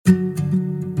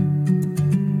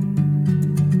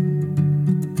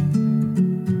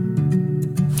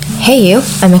Hey you,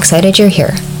 I'm excited you're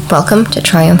here. Welcome to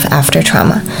Triumph After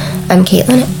Trauma. I'm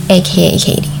Caitlin, aka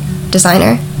Katie,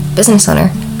 designer, business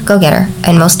owner, go-getter,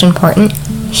 and most important,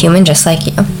 human just like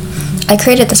you. I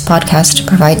created this podcast to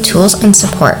provide tools and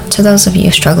support to those of you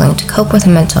struggling to cope with a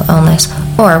mental illness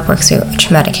or work through a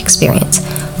traumatic experience.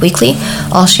 Weekly,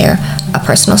 I'll share a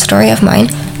personal story of mine,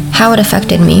 how it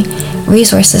affected me,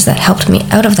 resources that helped me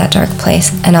out of that dark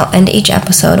place, and I'll end each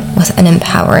episode with an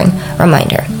empowering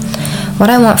reminder. What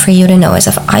I want for you to know is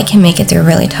if I can make it through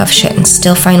really tough shit and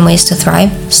still find ways to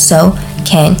thrive, so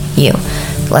can you.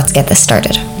 Let's get this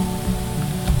started.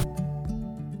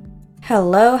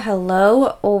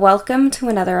 Hello. Welcome to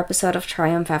another episode of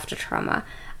Triumph After Trauma.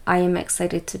 I am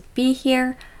excited to be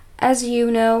here. As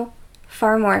you know,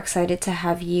 far more excited to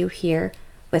have you here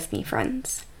with me,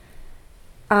 friends.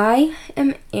 I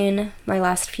am in my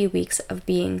last few weeks of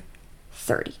being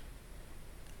 30,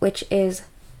 which is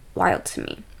wild to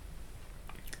me.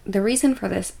 The reason for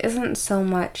this isn't so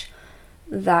much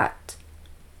that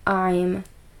I'm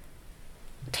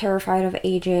terrified of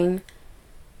aging,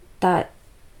 that,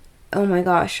 oh my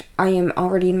gosh, I am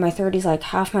already in my 30s, like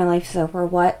half my life is over,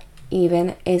 what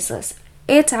even is this?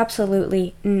 It's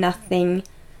absolutely nothing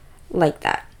like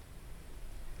that.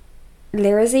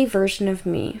 There is a version of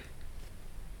me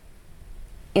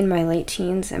in my late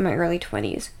teens and my early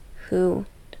 20s who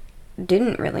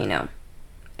didn't really know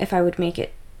if I would make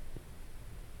it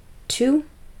to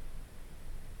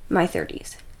my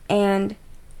 30s, and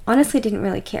honestly didn't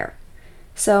really care.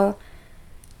 So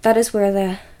that is where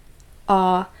the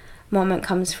awe moment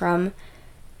comes from.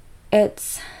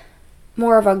 It's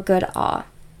more of a good awe.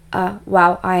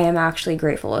 Wow, I am actually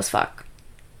grateful as fuck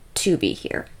to be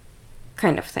here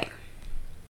kind of thing.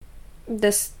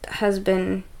 This has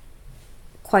been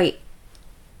quite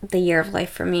the year of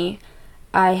life for me.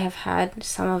 I have had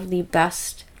some of the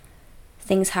best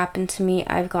things happen to me.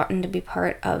 I've gotten to be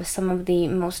part of some of the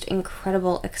most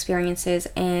incredible experiences,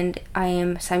 and I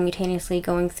am simultaneously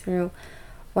going through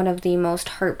one of the most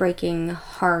heartbreaking,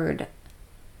 hard,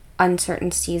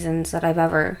 uncertain seasons that I've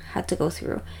ever had to go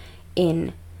through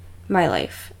in my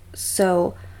life.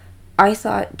 So I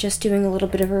thought just doing a little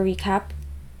bit of a recap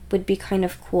would be kind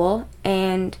of cool,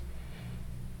 and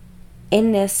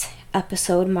in this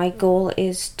episode, my goal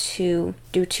is to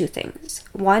do two things.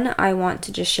 One, I want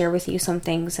to just share with you some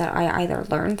things that I either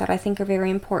learned that I think are very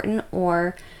important,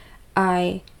 or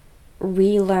I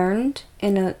relearned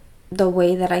in the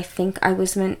way that I think I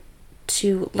was meant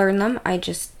to learn them. I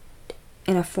just,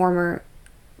 in a former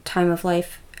time of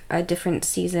life, a different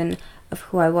season of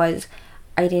who I was,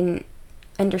 I didn't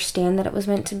understand that it was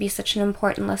meant to be such an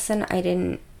important lesson. I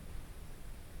didn't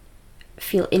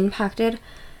feel impacted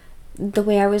the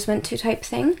way I was meant to, type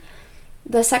thing.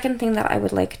 The second thing that I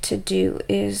would like to do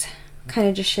is kind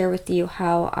of just share with you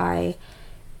how I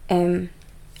am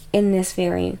in this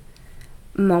very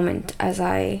moment, as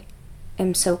I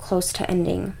am so close to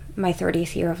ending my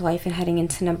 30th year of life and heading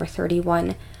into number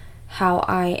 31, how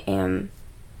I am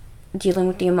dealing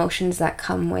with the emotions that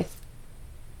come with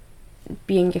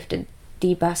being gifted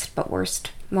the best but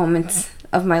worst moments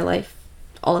of my life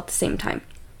all at the same time.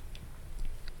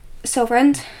 So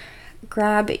friends,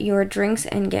 grab your drinks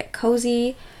and get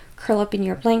cozy, curl up in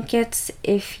your blankets.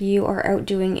 If you are out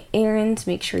doing errands,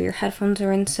 make sure your headphones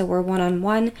are in so we're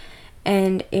one-on-one.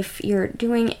 And if you're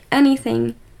doing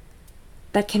anything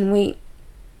that can wait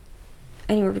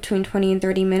anywhere between 20 and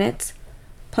 30 minutes,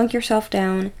 plunk yourself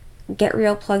down, get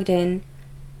real plugged in,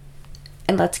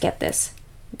 and let's get this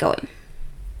going.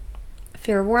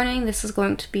 Fair warning, this is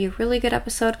going to be a really good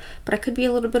episode, but I could be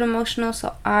a little bit emotional,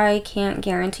 so I can't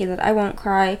guarantee that I won't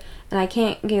cry, and I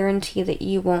can't guarantee that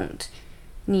you won't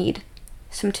need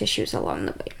some tissues along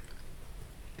the way.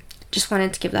 Just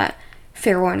wanted to give that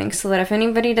fair warning so that if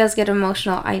anybody does get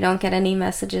emotional, I don't get any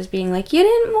messages being like, you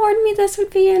didn't warn me this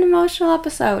would be an emotional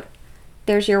episode.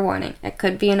 There's your warning. It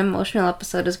could be an emotional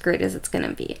episode, as great as it's going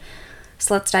to be.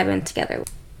 So let's dive in together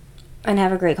and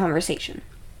have a great conversation.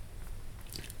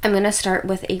 I'm going to start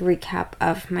with a recap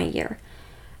of my year.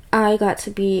 I got to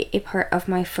be a part of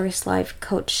my first live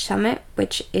coach summit,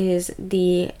 which is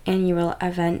the annual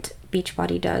event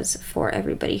Beachbody does for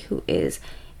everybody who is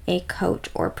a coach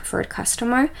or preferred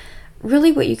customer.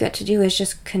 Really what you get to do is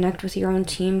just connect with your own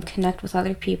team, connect with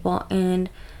other people,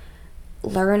 and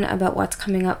learn about what's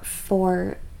coming up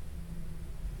for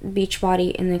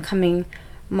Beachbody in the coming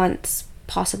months,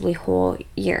 possibly whole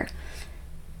year.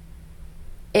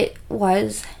 It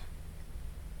was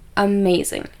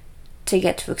amazing to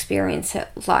get to experience it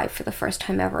live for the first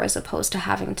time ever, as opposed to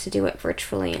having to do it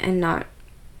virtually and not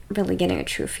really getting a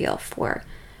true feel for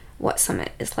what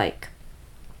Summit is like.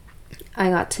 I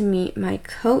got to meet my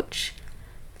coach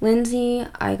Lindsay,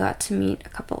 I got to meet a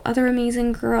couple other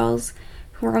amazing girls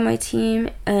who are on my team,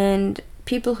 and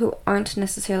people who aren't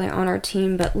necessarily on our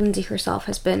team, but Lindsay herself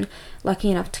has been lucky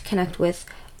enough to connect with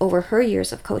over her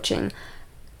years of coaching.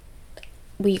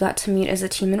 We got to meet as a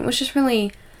team, and it was just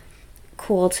really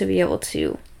cool to be able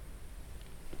to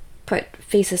put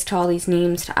faces to all these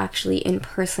names, to actually in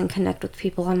person connect with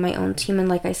people on my own team, and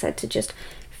like I said, to just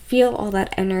feel all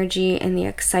that energy and the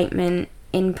excitement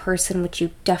in person, which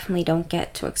you definitely don't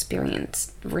get to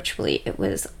experience virtually. It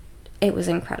was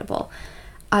incredible.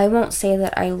 I won't say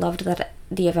that I loved that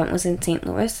the event was in St.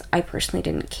 Louis. I personally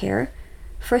didn't care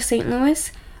for St.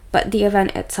 Louis, but the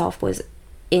event itself was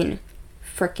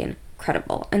freaking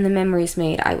incredible, and the memories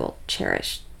made I will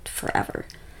cherish forever.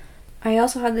 I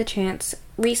also had the chance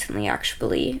recently,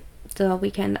 actually, the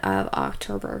weekend of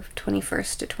October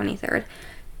 21st to 23rd,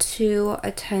 to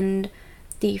attend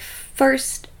the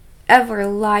first ever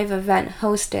live event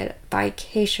hosted by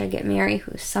Keisha Get Merry,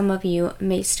 who some of you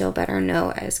may still better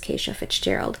know as Keisha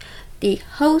Fitzgerald, the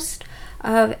host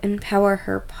of Empower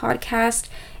Her podcast,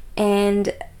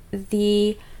 and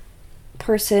the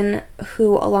person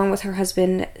who, along with her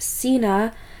husband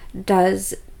Sina,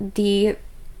 does the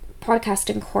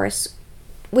podcasting course,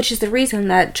 which is the reason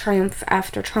that Triumph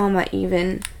After Trauma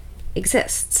even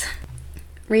exists.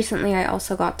 Recently, I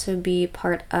also got to be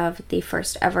part of the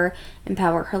first ever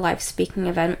Empower Her Live speaking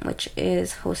event, which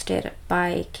is hosted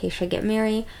by Keisha Get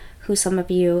Merry, who some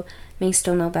of you may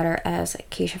still know better as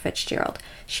Keisha Fitzgerald.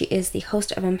 She is the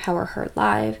host of Empower Her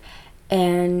Live,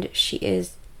 and she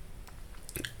is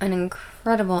an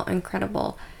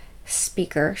incredible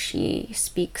speaker. She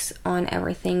speaks on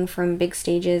everything from big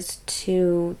stages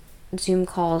to Zoom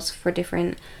calls for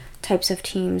different types of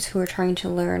teams who are trying to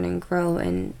learn and grow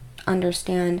and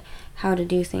understand how to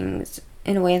do things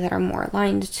in a way that are more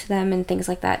aligned to them and things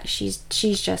like that. She's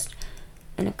just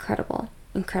an incredible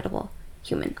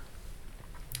human.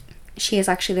 She is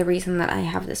actually the reason that I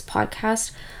have this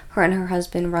podcast. Her and her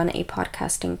husband run a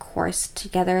podcasting course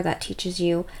together that teaches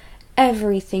you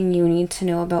everything you need to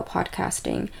know about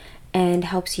podcasting and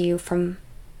helps you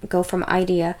go from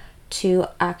idea to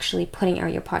actually putting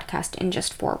out your podcast in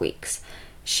just 4 weeks.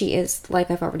 She is,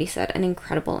 like I've already said, an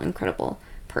incredible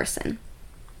person.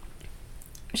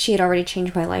 She had already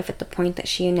changed my life at the point that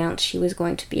she announced she was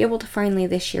going to be able to finally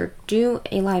this year do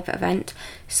a live event,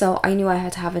 so I knew I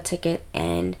had to have a ticket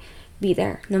and be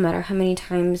there, no matter how many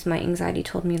times my anxiety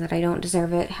told me that I don't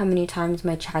deserve it, how many times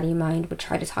my chatty mind would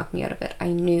try to talk me out of it. I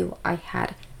knew I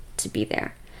had to be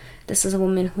there. This is a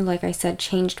woman who, like I said,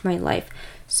 changed my life,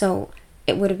 so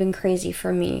it would have been crazy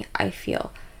for me, I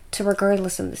feel, to,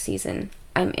 regardless of the season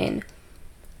I'm in,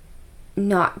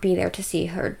 not be there to see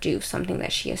her do something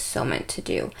that she is so meant to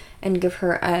do and give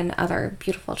her another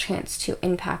beautiful chance to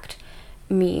impact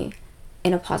me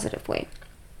in a positive way.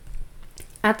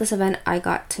 At this event, I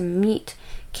got to meet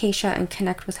Keisha and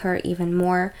connect with her even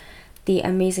more. The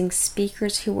amazing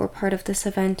speakers who were part of this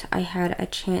event, I had a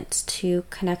chance to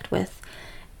connect with,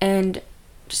 and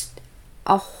just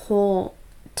a whole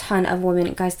ton of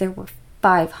women. Guys, there were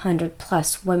 500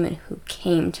 plus women who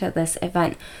came to this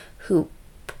event, who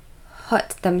put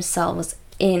themselves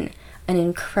in an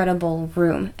incredible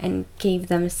room and gave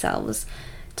themselves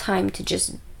time to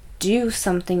just do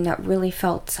something that really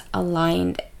felt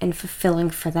aligned and fulfilling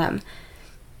for them.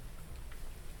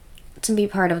 To be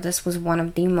part of this was one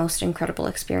of the most incredible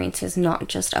experiences, not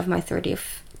just of my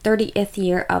 30th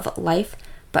year of life,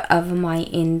 but of my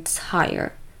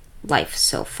entire life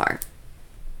so far.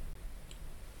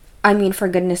 I mean, for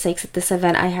goodness sakes, at this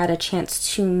event, I had a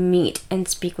chance to meet and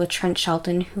speak with Trent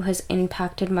Shelton, who has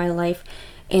impacted my life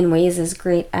in ways as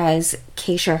great as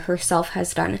Keisha herself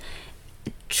has done.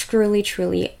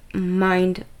 Truly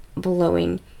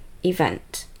mind-blowing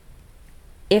event.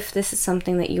 If this is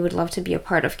something that you would love to be a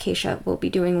part of, Keisha will be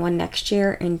doing one next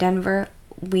year in Denver.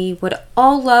 We would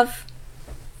all love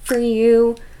for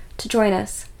you to join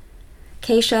us.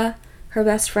 Keisha, her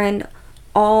best friend,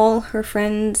 all her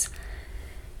friends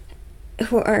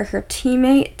who are her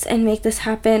teammates, and make this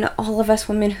happen. All of us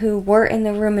women who were in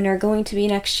the room and are going to be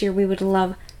next year, we would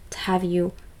love to have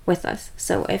you with us.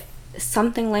 So if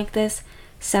something like this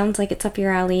sounds like it's up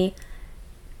your alley,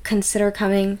 consider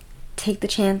coming, take the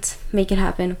chance, make it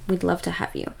happen. We'd love to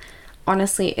have you.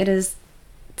 Honestly, it is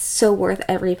so worth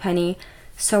every penny,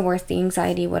 so worth the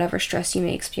anxiety, whatever stress you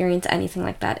may experience, anything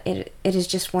like that. It is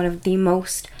just one of the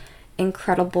most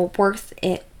incredible, worth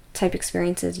it type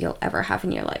experiences you'll ever have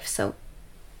in your life. So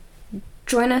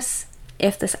join us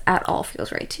if this at all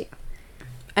feels right to you.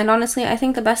 And honestly, I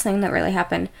think the best thing that really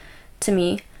happened to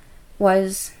me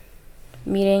was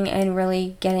meeting and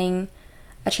really getting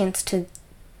a chance to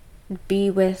be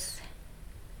with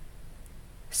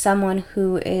someone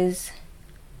who is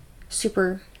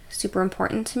super, super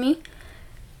important to me.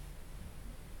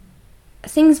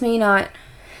 Things may not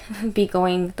be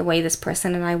going the way this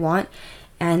person and I want,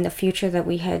 and the future that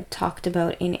we had talked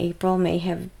about in April may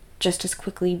have just as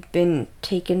quickly been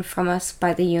taken from us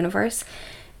by the universe,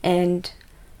 and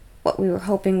what we were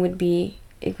hoping would be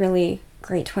a really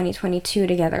great 2022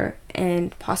 together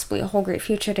and possibly a whole great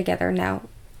future together. Now,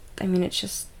 I mean,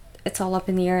 it's all up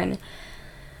in the air, and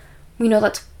we know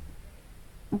that's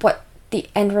what the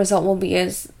end result will be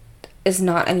is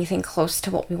not anything close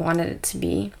to what we wanted it to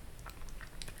be.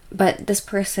 But this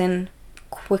person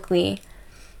quickly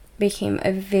became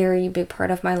a very big part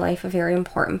of my life, a very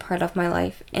important part of my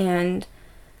life, and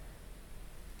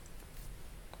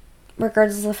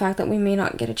regardless of the fact that we may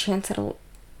not get a chance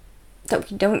that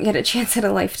we don't get a chance at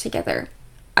a life together,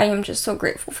 I am just so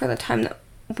grateful for the time that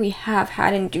we have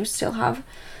had and do still have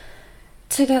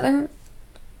together.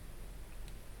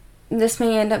 This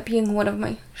may end up being one of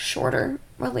my shorter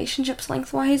relationships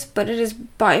lengthwise, but it is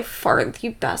by far the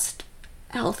best,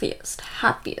 healthiest,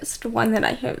 happiest one that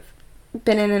I have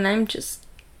been in, and I'm just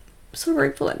so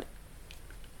grateful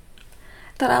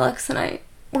that Alex and I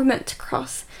were meant to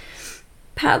cross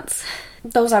paths.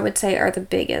 Those, I would say, are the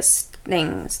biggest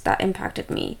things that impacted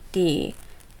me, the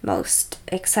most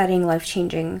exciting,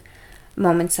 life-changing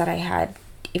moments that I had,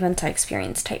 events I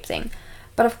experienced type thing.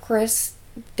 But of course,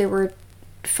 there were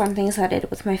fun things I did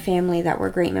with my family that were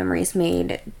great memories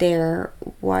made. There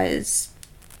was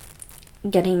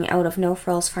getting out of No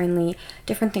Frills finally,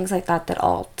 different things like that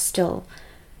all still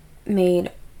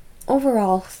made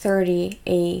overall 30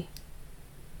 a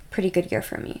pretty good year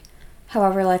for me.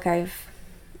 However, like I've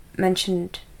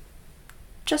mentioned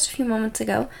just a few moments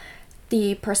ago,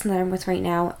 the person that I'm with right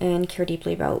now and care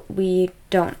deeply about, we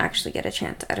don't actually get a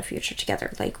chance at a future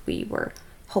together like we were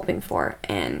hoping for,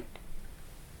 and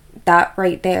that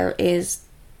right there is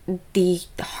the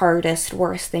hardest,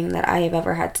 worst thing that I have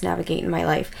ever had to navigate in my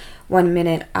life. One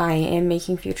minute I am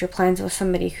making future plans with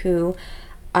somebody who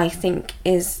I think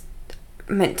is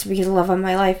meant to be the love of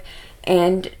my life,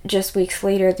 and just weeks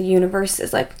later the universe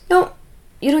is like, no,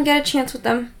 you don't get a chance with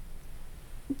them.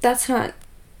 That's not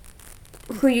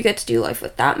who you get to do life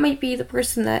with. That might be the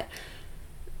person that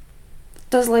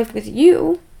does life with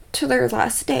you to their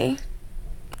last day,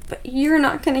 but you're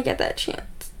not gonna get that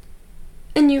chance.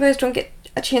 And you guys don't get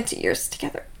a chance at yours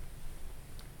together.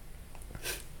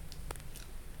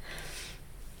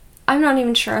 I'm not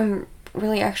even sure I'm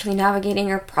really actually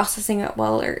navigating or processing it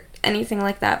well or anything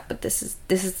like that, but this is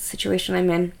the situation I'm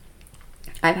in.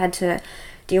 I've had to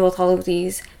deal with all of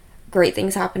these great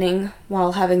things happening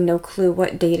while having no clue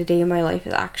what day-to-day in my life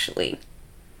is actually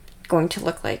going to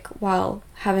look like, while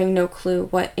having no clue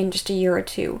what in just a year or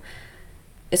two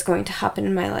is going to happen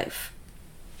in my life.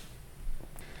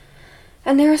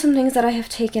 And there are some things that I have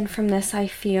taken from this I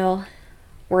feel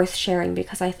worth sharing,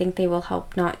 because I think they will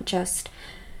help not just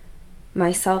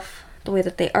myself the way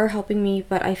that they are helping me,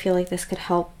 but I feel like this could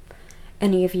help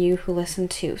any of you who listen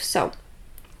too. So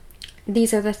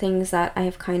these are the things that I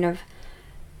have kind of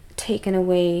taken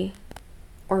away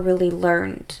or really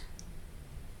learned,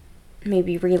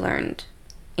 maybe relearned,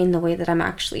 in the way that I'm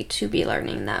actually to be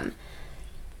learning them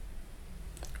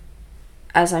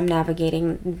as I'm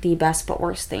navigating the best but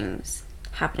worst things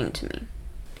happening to me.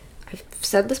 I've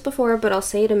said this before, but I'll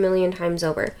say it a million times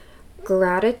over.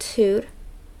 Gratitude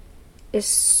is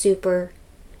super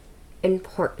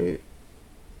important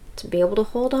to be able to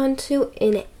hold on to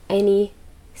in any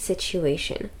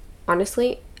situation.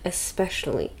 Honestly,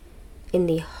 especially in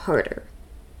the harder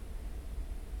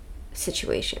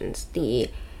situations, the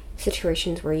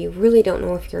situations where you really don't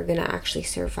know if you're going to actually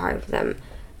survive them,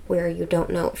 where you don't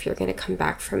know if you're going to come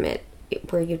back from it,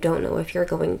 where you don't know if you're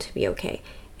going to be okay.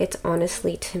 It's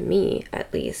honestly, to me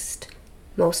at least,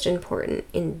 most important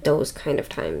in those kind of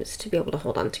times to be able to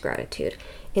hold on to gratitude.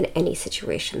 In any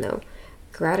situation though,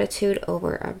 gratitude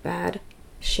over a bad,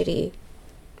 shitty,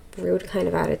 rude kind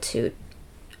of attitude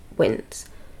wins.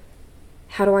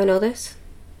 How do I know this?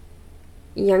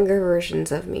 Younger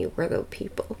versions of me were the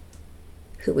people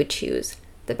who would choose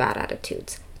the bad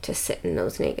attitudes to sit in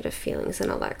those negative feelings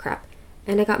and all that crap,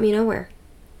 and it got me nowhere.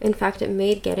 In fact, it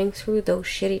made getting through those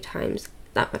shitty times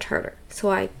that much harder. So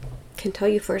I can tell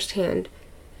you firsthand,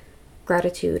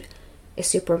 gratitude is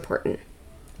super important.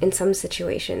 In some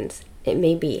situations, it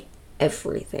may be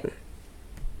everything.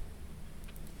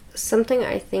 Something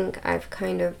I think I've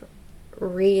kind of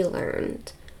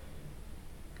relearned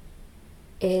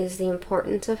is the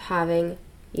importance of having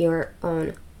your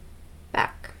own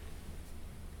back.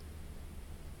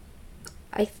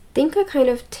 I think I kind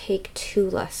of take two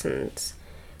lessons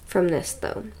from this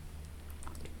though.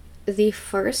 The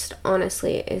first,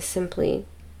 honestly, is simply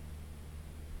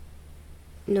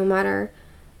no matter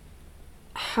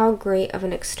how great of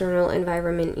an external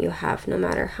environment you have, no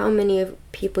matter how many of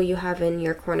people you have in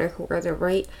your corner who are the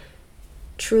right,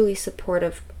 truly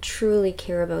supportive, truly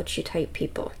care about you type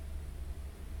people,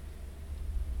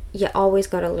 you always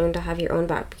got to learn to have your own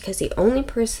back, because the only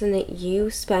person that you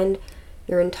spend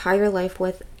your entire life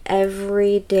with,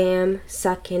 every damn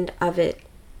second of it,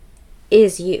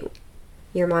 is you.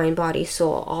 Your mind, body,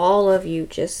 soul, all of you,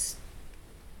 just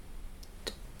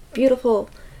beautiful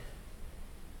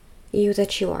you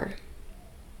that you are.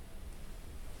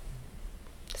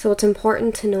 So it's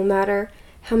important to, no matter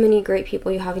how many great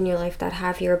people you have in your life that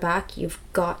have your back, you've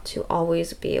got to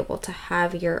always be able to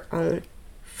have your own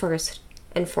first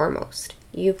and foremost.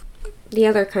 The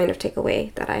other kind of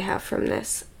takeaway that I have from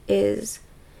this is,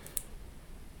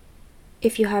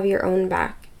 if you have your own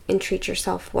back and treat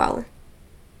yourself well,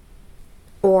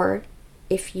 or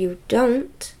if you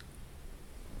don't,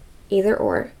 either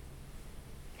or,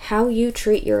 how you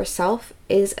treat yourself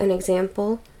is an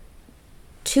example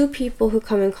to people who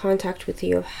come in contact with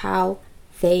you of how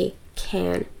they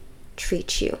can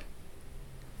treat you.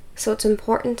 So it's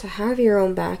important to have your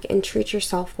own back and treat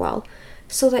yourself well,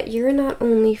 so that you're not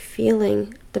only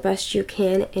feeling the best you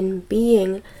can and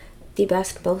being the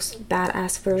best, most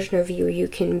badass version of you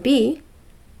can be,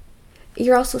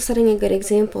 you're also setting a good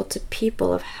example to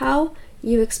people of how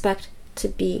you expect to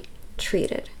be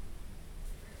treated.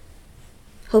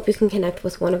 Hope you can connect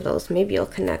with one of those. Maybe you'll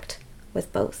connect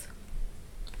with both.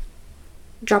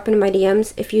 Drop into my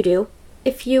DMs if you do.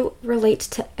 If you relate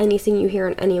to anything you hear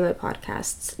on any of my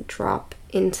podcasts, drop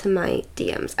into my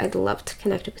DMs. I'd love to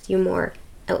connect with you more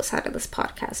outside of this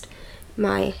podcast.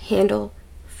 My handle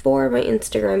for my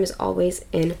Instagram is always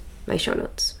in my show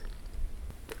notes.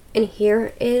 And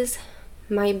here is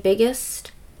my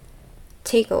biggest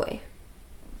takeaway.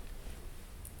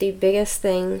 The biggest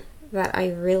thing that I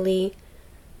really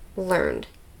learned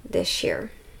this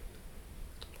year.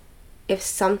 If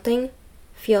something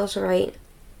feels right,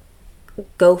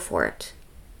 go for it.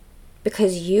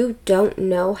 Because you don't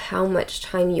know how much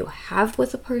time you have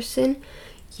with a person.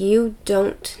 You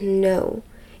don't know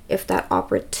if that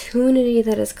opportunity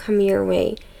that has come your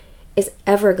way is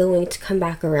ever going to come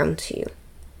back around to you.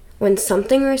 When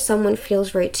something or someone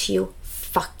feels right to you,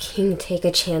 fucking take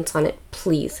a chance on it,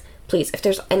 please. Please, if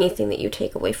there's anything that you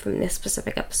take away from this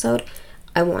specific episode,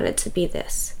 I want it to be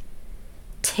this.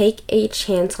 Take a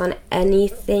chance on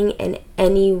anything and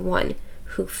anyone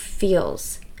who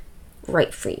feels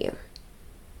right for you.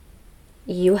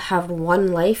 You have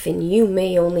one life and you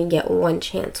may only get one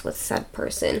chance with said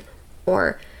person,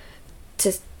 or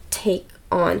to take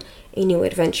on a new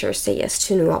adventure, say yes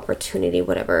to a new opportunity,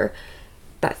 whatever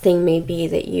that thing may be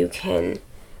that you can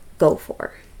go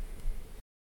for.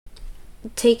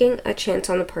 Taking a chance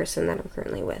on the person that I'm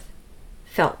currently with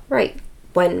felt right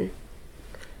when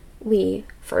we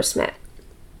first met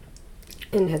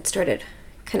and had started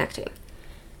connecting.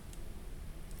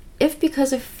 If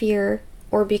because of fear,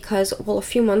 or because, well, a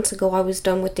few months ago I was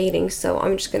done with dating, so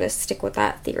I'm just going to stick with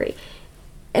that theory.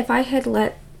 If I had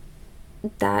let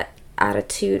that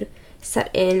attitude set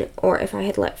in, or if I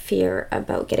had let fear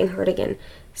about getting hurt again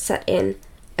set in,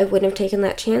 I wouldn't have taken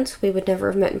that chance. We would never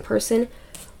have met in person.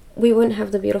 We wouldn't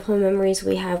have the beautiful memories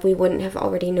we have. We wouldn't have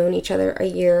already known each other a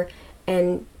year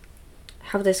and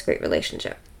have this great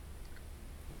relationship.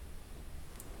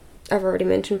 I've already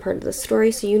mentioned part of the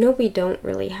story, so you know we don't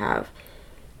really have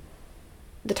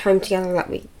the time together that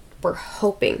we were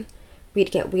hoping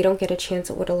we'd get. We don't get a chance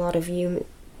at what a lot of you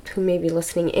who may be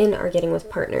listening in are getting with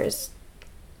partners.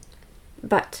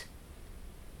 But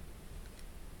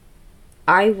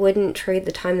I wouldn't trade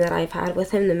the time that I've had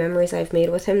with him, the memories I've made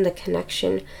with him, the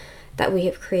connection that we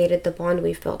have created, the bond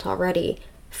we've built already,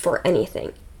 for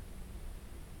anything.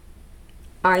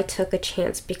 I took a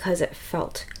chance because it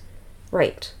felt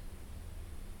right.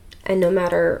 And no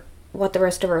matter what the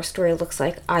rest of our story looks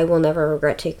like, I will never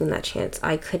regret taking that chance.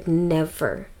 I could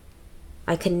never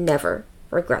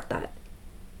regret that,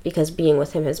 because being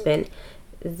with him has been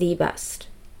the best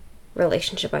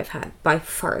relationship I've had, by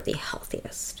far the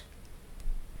healthiest.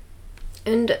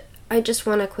 And I just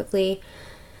want to quickly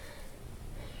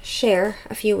share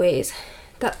a few ways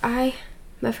that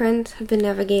my friends, have been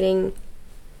navigating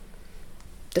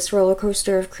this roller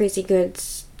coaster of crazy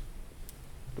goods,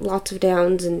 lots of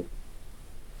downs, and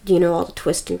all the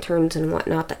twists and turns and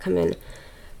whatnot that come in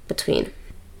between.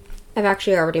 I've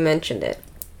actually already mentioned it,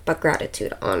 but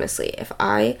gratitude, honestly. If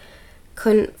I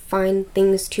couldn't find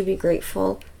things to be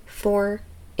grateful for,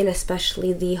 and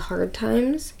especially the hard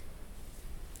times,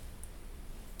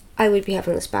 I would be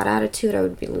having this bad attitude, I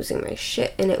would be losing my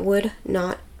shit, and it would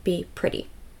not be pretty.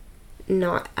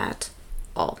 Not at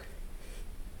all.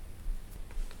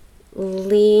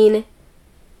 Lean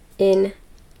in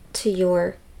to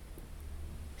your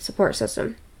support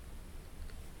system.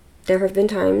 There have been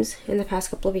times in the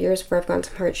past couple of years where I've gone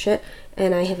some hard shit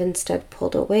and I have instead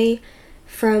pulled away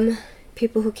from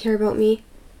people who care about me.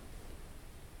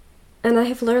 And I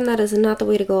have learned that is not the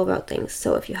way to go about things.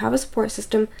 So if you have a support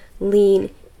system,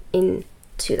 lean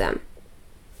into them.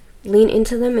 Lean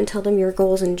into them and tell them your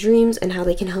goals and dreams and how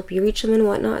they can help you reach them and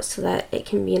whatnot, so that it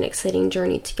can be an exciting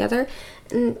journey together.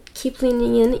 And keep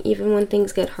leaning in even when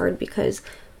things get hard, because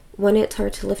when it's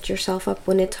hard to lift yourself up,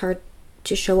 when it's hard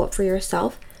to show up for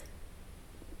yourself,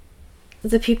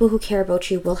 the people who care about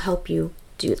you will help you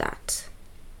do that.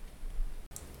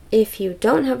 If you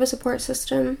don't have a support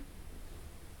system,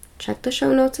 check the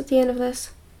show notes at the end of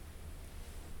this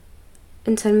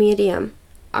and send me a DM.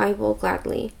 I will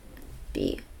gladly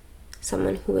be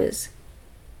someone who is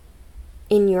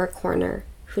in your corner,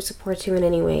 who supports you in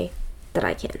any way that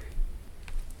I can.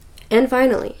 And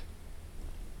finally,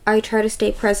 I try to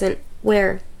stay present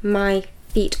where my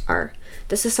feet are.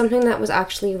 This is something that was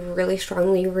actually really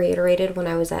strongly reiterated when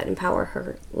I was at Empower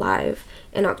Her Live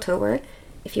in October.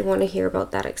 If you want to hear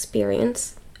about that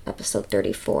experience, episode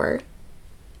 34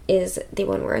 is the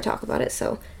one where I talk about it.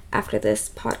 So after this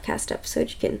podcast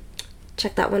episode, you can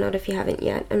check that one out if you haven't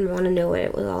yet and want to know what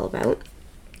it was all about.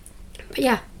 But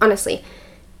yeah, honestly,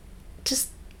 just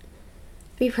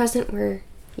be present where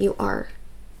you are,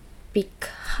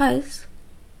 because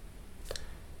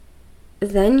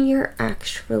then you're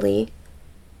actually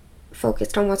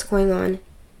focused on what's going on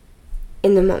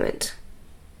in the moment.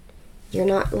 You're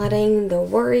not letting the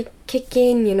worry kick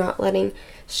in. You're not letting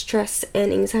stress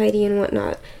and anxiety and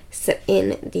whatnot sit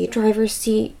in the driver's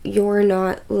seat. You're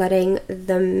not letting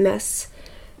the mess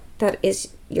that is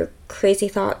your crazy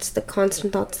thoughts, the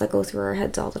constant thoughts that go through our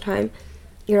heads all the time,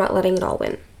 you're not letting it all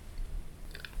win.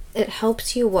 It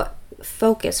helps you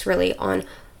focus really on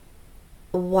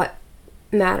what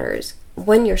matters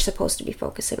when you're supposed to be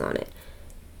focusing on it.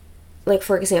 Like,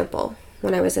 for example,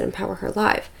 when I was at Empower Her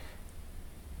Live,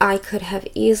 I could have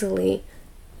easily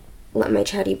let my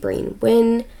chatty brain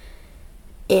win,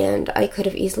 and I could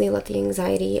have easily let the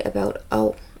anxiety about,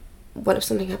 oh, what if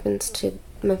something happens to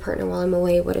my partner while I'm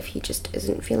away? What if he just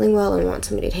isn't feeling well and wants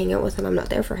somebody to hang out with and I'm not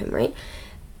there for him, right?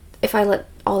 If I let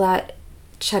all that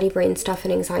chatty brain stuff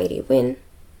and anxiety win,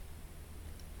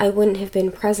 I wouldn't have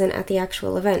been present at the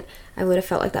actual event. I would have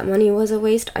felt like that money was a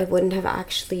waste. I wouldn't have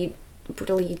actually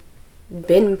really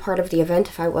been part of the event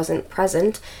if I wasn't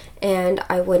present, and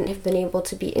I wouldn't have been able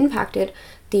to be impacted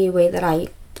the way that I,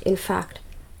 in fact,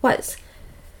 was.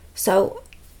 So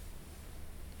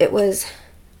it was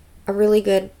a really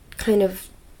good kind of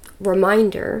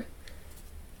reminder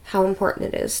how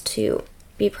important it is to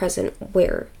be present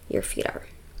where your feet are.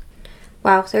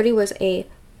 Wow, 30 was a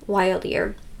wild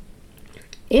year.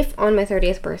 If on my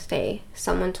 30th birthday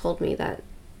someone told me that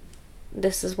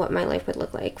this is what my life would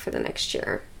look like for the next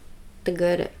year, the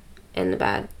good and the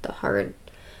bad, the hard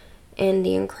and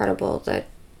the incredible, the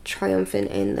triumphant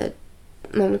and the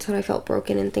moments that I felt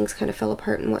broken and things kind of fell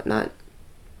apart and whatnot,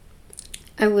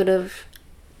 I would have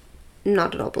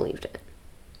not at all believed it.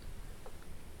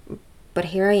 But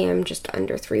here I am, just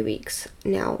under 3 weeks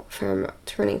now from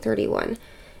turning 31,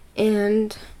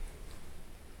 and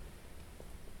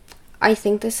I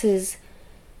think this has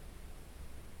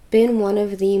been one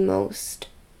of the most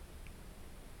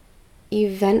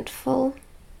eventful,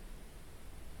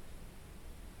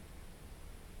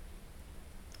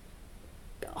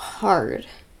 hard,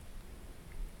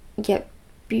 yet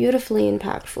beautifully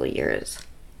impactful years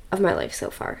of my life so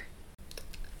far.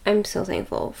 I'm so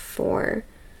thankful for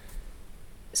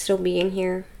still being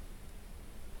here,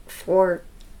 for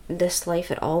this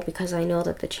life at all, because I know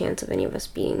that the chance of any of us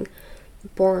being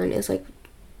born is like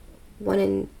 1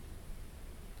 in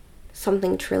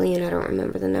something trillion. I don't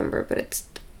remember the number, but it's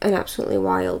an absolutely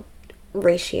wild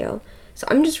ratio. So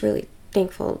I'm just really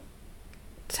thankful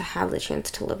to have the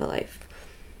chance to live a life.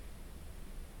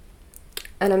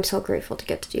 And I'm so grateful to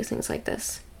get to do things like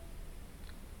this.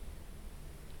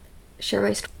 Share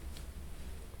my story.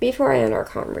 Before I end our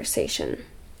conversation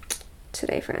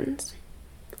today, friends,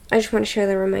 I just want to share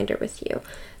the reminder with you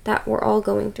that we're all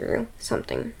going through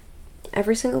something.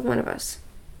 Every single one of us.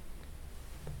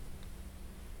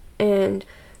 And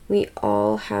we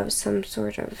all have some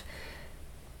sort of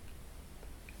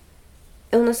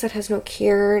illness that has no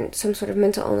cure, some sort of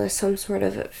mental illness, some sort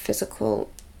of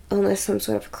physical illness, some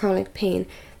sort of chronic pain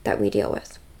that we deal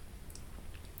with.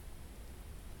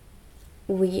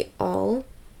 We all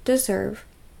deserve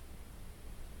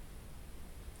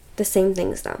the same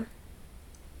things, though.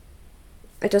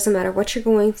 It doesn't matter what you're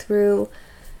going through,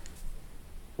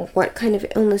 what kind of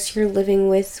illness you're living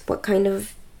with, what kind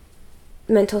of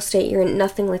mental state you're in,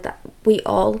 nothing like that. We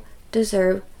all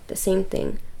deserve the same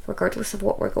thing, regardless of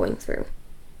what we're going through.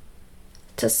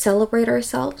 To celebrate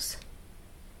ourselves,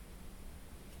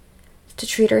 to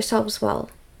treat ourselves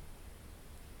well,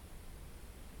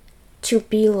 to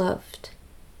be loved,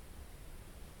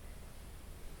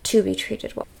 to be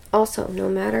treated well. Also, no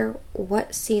matter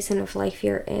what season of life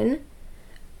you're in,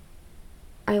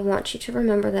 I want you to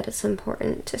remember that it's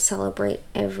important to celebrate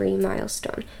every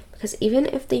milestone, because even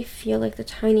if they feel like the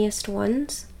tiniest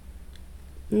ones,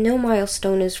 no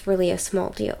milestone is really a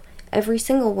small deal. Every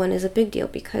single one is a big deal,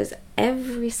 because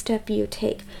every step you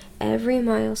take, every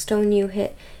milestone you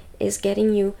hit is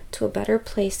getting you to a better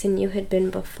place than you had been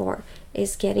before,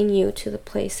 is getting you to the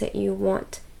place that you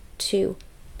want to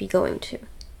be going to.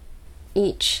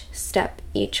 Each step,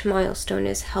 each milestone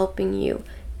is helping you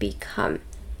become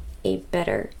a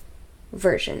better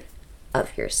version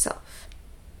of yourself.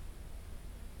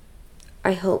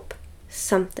 I hope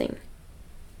something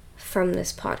from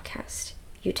this podcast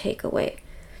you take away.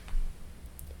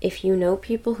 If you know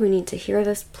people who need to hear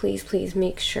this, please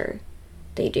make sure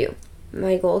they do.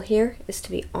 My goal here is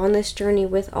to be on this journey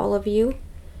with all of you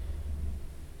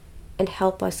and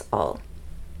help us all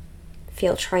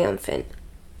feel triumphant,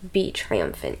 be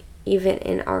triumphant, even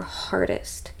in our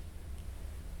hardest,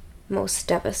 most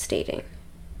devastating,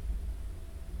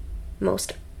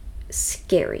 most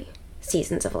scary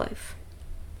seasons of life.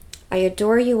 I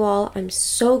adore you all. I'm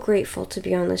so grateful to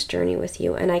be on this journey with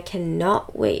you, and I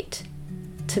cannot wait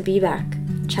to be back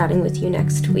chatting with you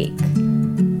next week.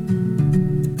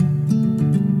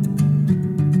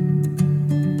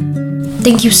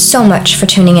 Thank you so much for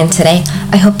tuning in today.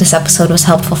 I hope this episode was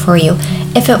helpful for you.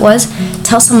 If it was,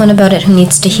 tell someone about it who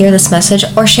needs to hear this message,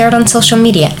 or share it on social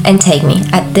media and tag me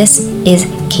at This Is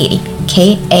Kaitey,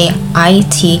 Kaitey,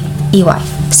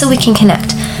 so we can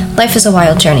connect. Life is a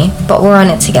wild journey, but we're on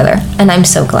it together, and I'm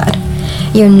so glad.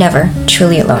 You're never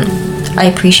truly alone. I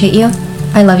appreciate you,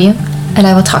 I love you, and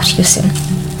I will talk to you soon.